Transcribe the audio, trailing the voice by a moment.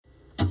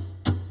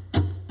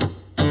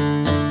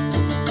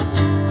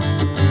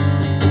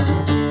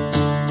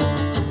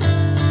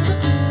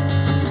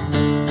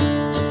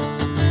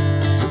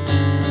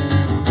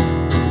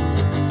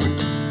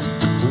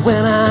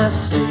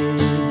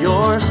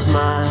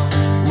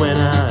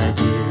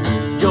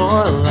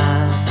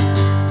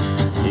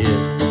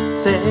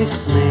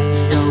takes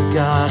me, oh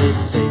God, it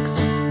takes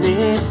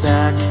me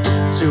back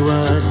to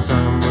a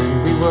time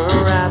when we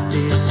were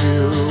happy,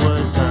 to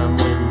a time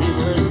when we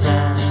were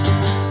sad.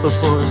 But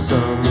for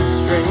some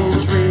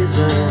strange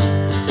reason,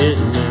 it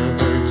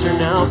never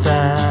turned out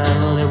bad.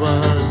 Well, it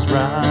was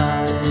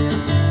right.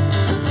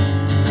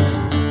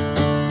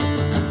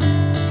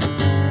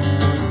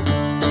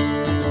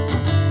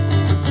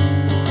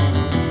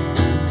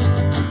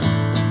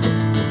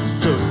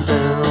 So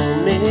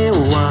tell me,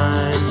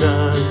 why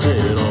does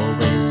it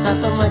always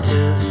happen like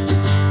this?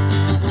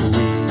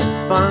 We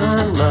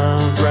find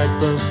love right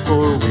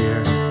before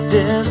we're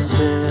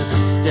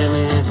dismissed, and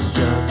it's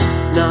just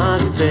not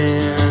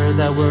fair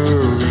that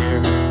we're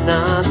here,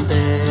 not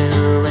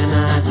there. And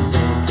I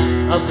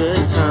think of the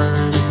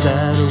times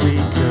that we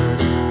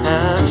could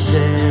have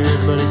shared,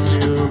 but it's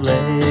too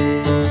late.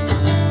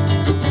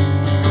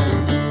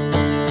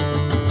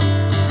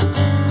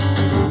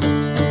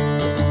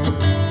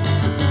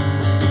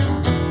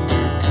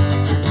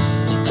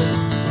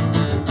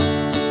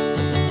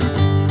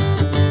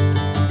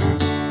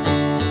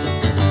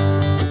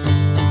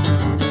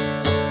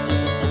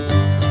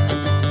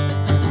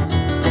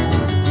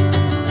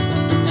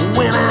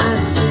 When I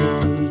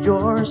see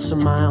your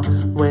smile,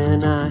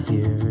 when I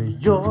hear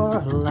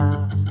your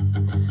laugh,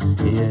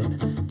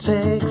 it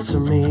takes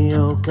me,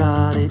 oh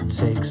God, it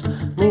takes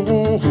me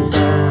back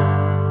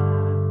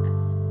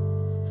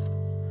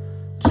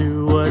to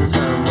a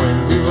time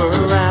when we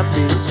were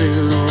happy, to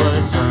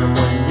a time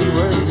when we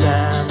were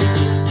sad,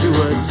 to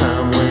a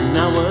time when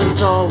I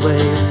was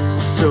always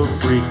so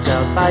freaked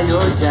out by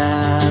your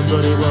dad.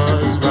 But it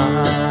was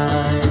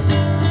right,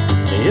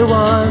 it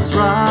was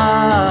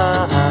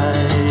right.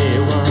 It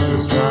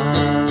was right.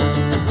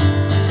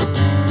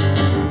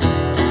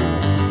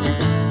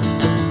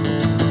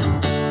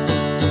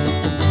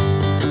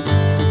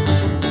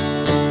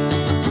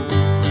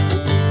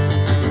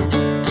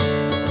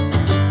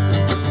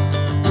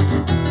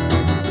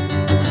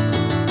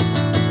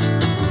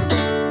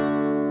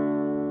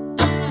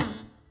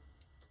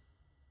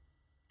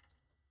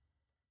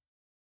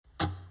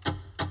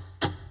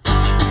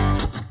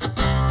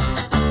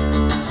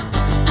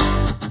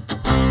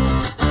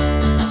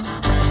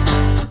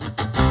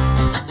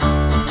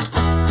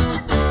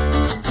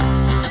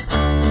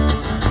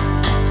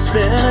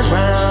 Spinning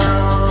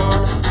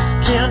round,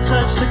 can't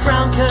touch the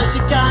ground, cause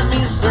you got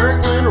me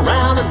circling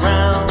round and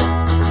round,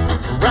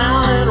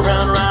 round and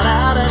round, right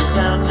out of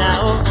town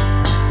now.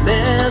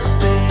 Miss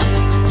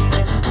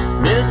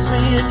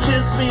me and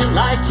kiss me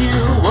like you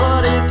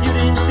would if you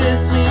didn't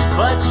diss me,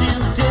 but you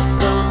did,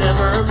 so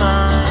never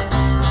mind.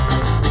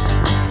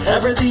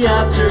 Ever the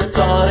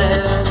afterthought,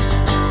 and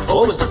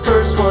always the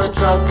first one,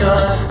 drop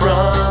cut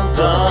from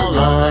the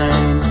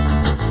line,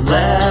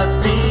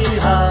 left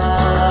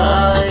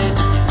behind.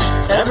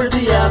 Ever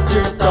the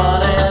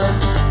afterthought,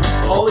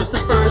 and always the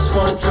first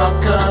one,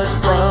 drop cut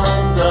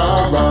from the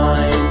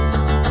line,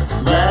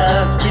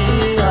 left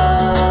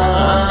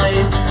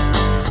behind.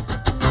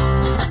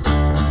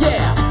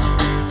 Yeah!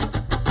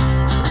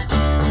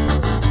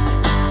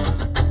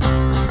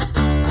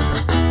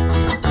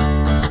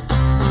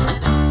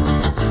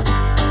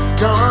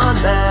 Gone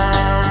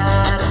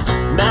mad,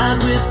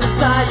 mad with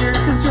desire,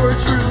 cause you're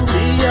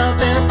truly a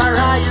vampire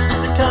hired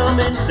to come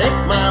and take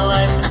my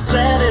life and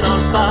set it on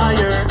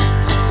fire.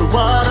 So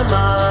what am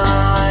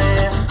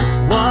I?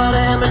 What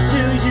am I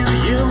to you?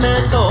 You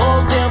meant the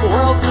whole damn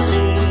world to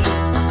me,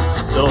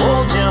 the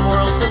whole damn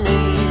world to me.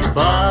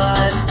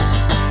 But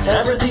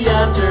ever the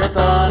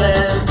afterthought,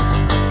 and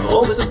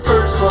always the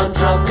first one,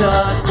 drop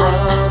cut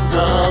from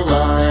the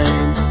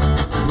line,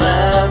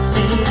 left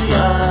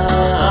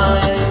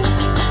behind.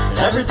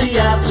 Ever the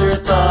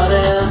afterthought,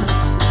 and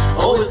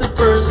always the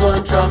first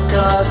one, drop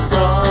cut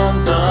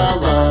from the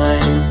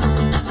line,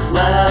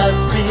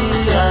 left behind.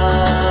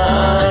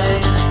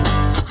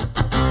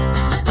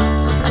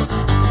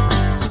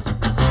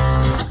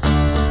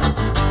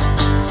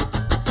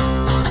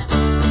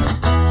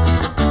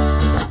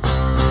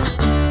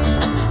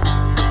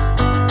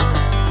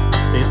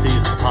 This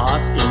is the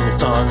part in the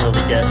song where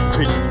we get the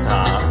pretty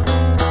guitar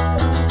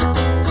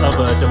of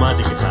a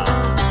Damaji guitar.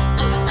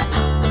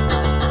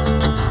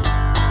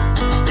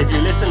 If you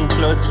listen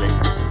closely,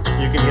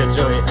 you can hear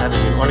Joey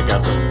having an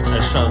orgasm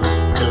as Sean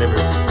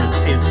delivers his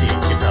tasty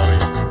guitar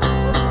riff.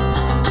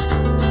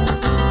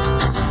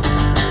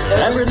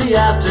 Ever the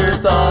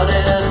afterthought,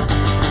 and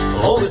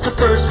always the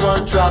first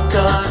one, drop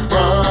cut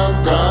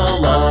from the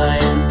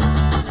line,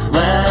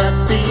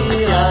 left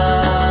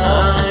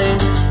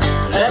behind.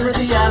 Ever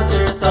the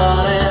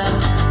afterthought, and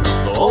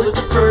always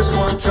the first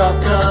one,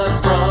 drop cut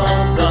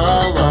from the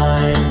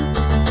line,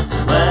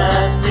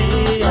 left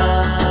behind.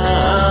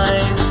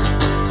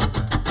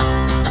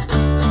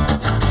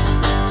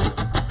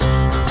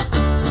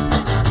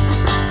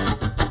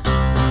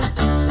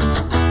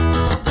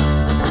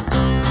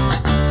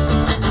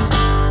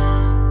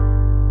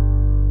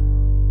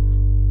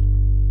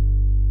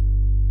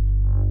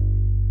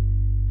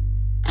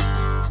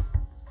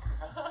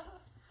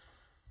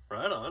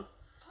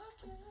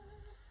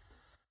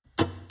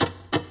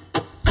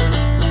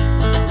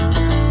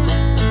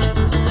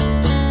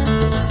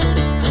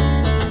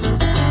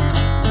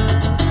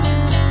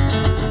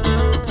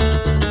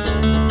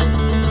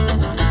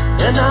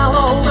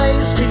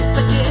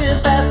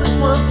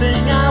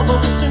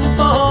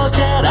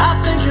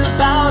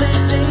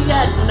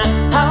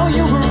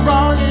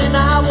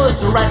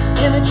 so write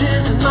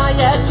images in my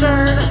head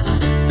turn.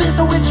 Things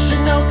to which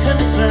you're no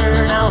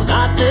concern. I'll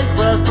not take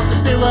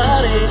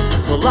responsibility.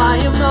 Well, I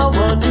am the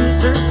one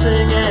who's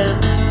hurting, and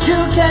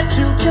you get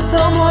to kiss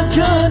someone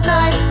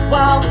goodnight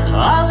while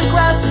I lay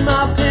grasping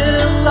my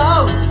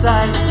pillow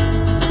tight,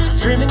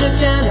 dreaming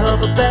again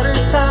of a better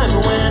time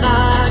when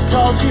I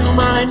called you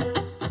mine.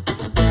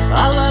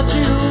 I loved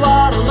you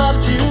hard, I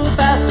loved you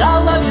fast.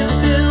 I love you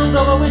still,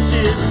 though I wish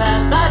it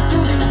passed. I do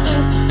these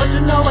things, but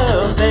to no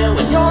avail.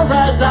 In your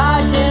eyes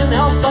I can't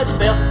help but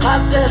fail. I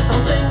said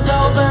some things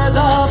over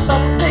the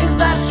phone, things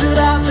that should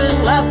have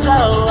been left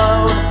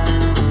alone.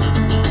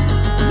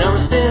 Now we're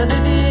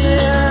standing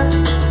here.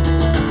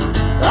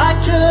 I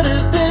could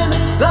have been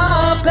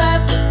the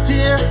best,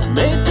 dear,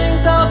 made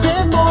things a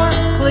bit more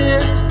clear.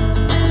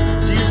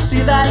 Do you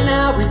see that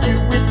now? Are you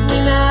with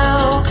me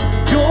now?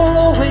 You're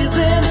always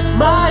in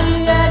my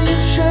head, you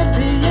should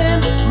be in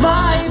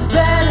my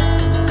bed.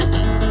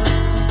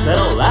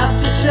 That'll have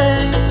to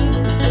change,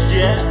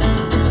 yeah.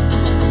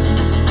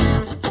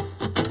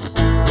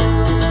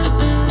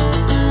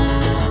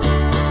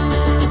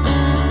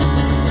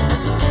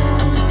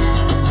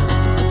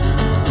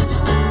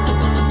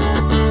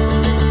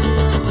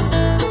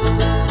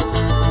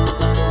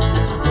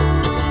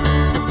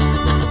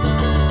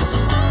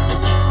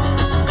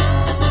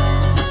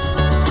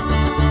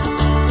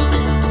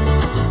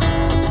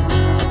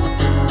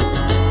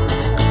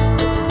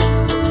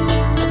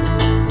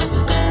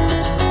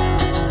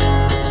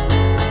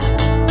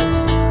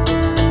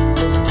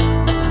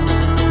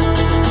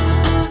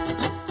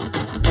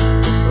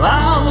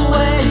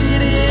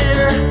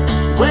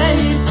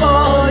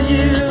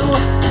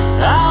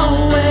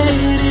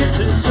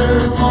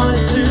 Turn 1,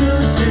 2, 2.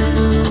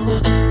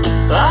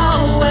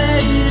 I'll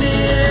wait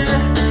here,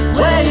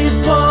 wait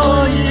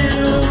for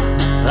you.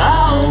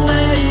 I'll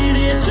wait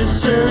here to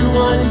turn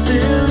 1, 2,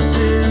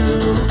 2.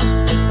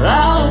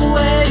 I'll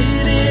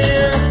wait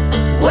here,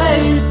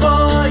 wait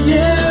for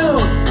you.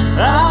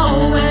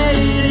 I'll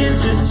wait here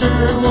to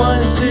turn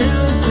 1, 2,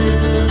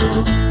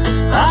 2.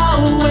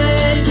 I'll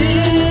wait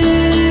here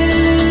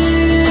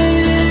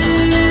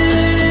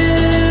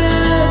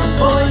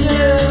for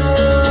you.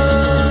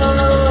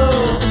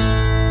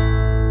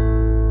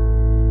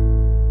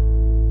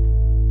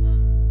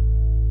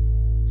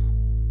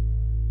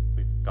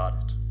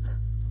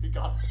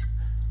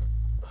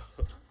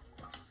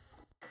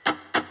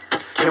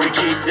 Can we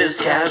keep this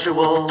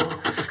casual?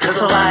 Cause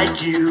I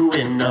like you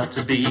enough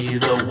to be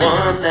the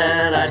one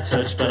that I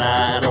touch, but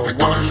I don't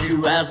want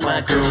you as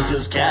my girl,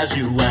 just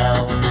casual.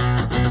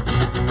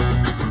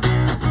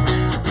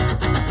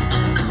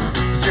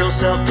 Zero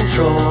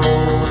self-control,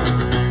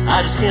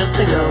 I just can't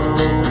say no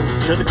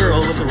to the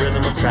girl with the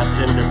rhythm. I'm trapped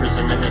in her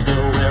prison and there's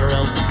nowhere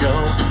else to go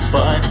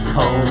but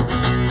home.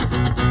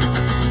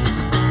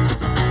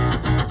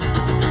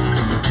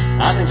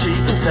 I think she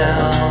can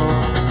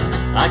tell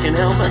I can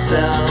help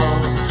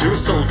myself. You're a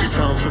soldier,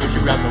 Charles, but she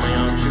wrapped on my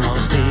arm. She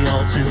wants me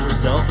all to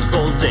herself, a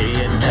cold day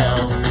in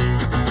hell.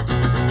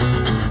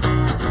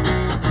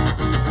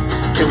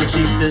 Can we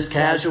keep this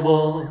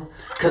casual?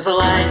 Cause I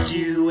like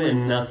you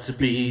enough to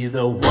be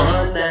the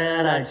one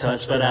that I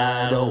touch, but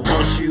I don't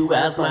want you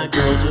as my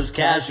girl, just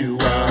casual.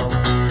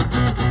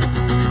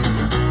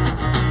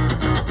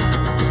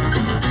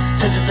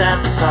 Tensions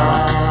at the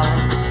top,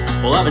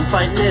 well I've been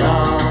fighting it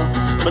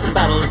off, but the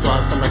battle is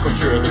lost, I'm not quite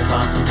sure of the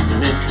cost.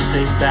 An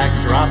interesting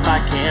backdrop, I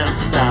can't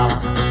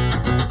stop.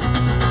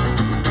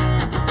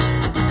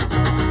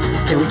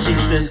 Can we keep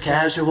this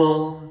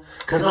casual?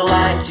 Cause I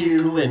like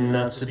you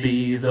enough to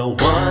be the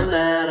one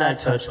that I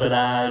touch, but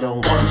I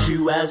don't want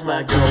you as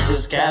my girl,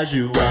 just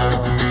casual.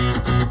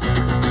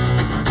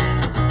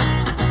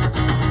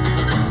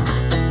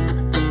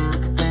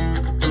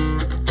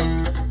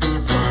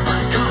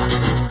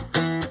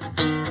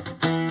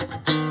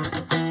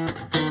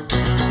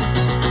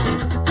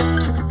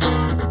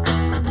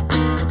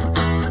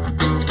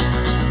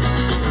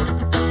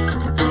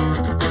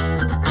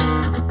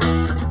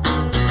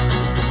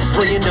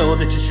 Well, you know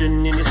that you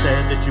shouldn't, and you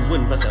said that you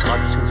wouldn't, but that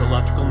logic seems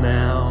illogical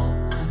now.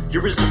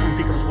 Your resistance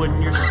becomes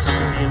wooden, you're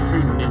Sicilian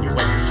prudent, and you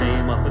wipe your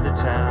shame off with a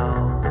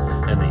towel.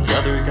 And the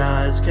other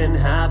guys can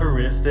have her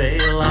if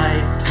they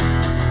like,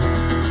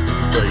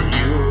 but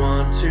you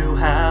want to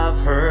have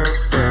her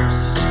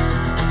first.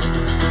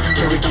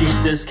 Can we keep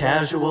this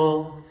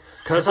casual?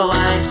 Cause I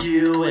like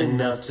you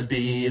enough to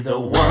be the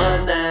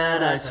one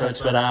that I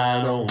touch, but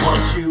I don't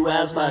want you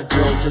as my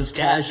girl, just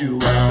casual.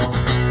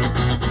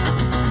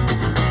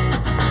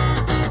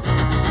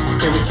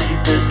 Can we keep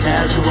this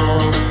casual?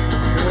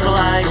 Cause I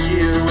like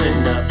you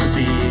enough to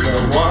be the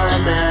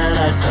one that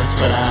I touch,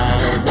 but I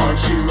don't want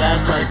you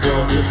as my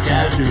girl, just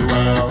casual.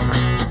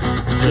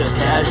 Just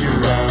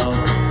casual.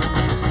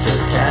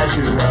 Just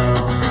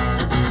casual.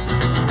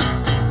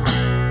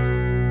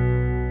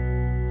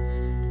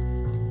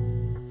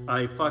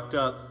 I fucked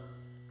up.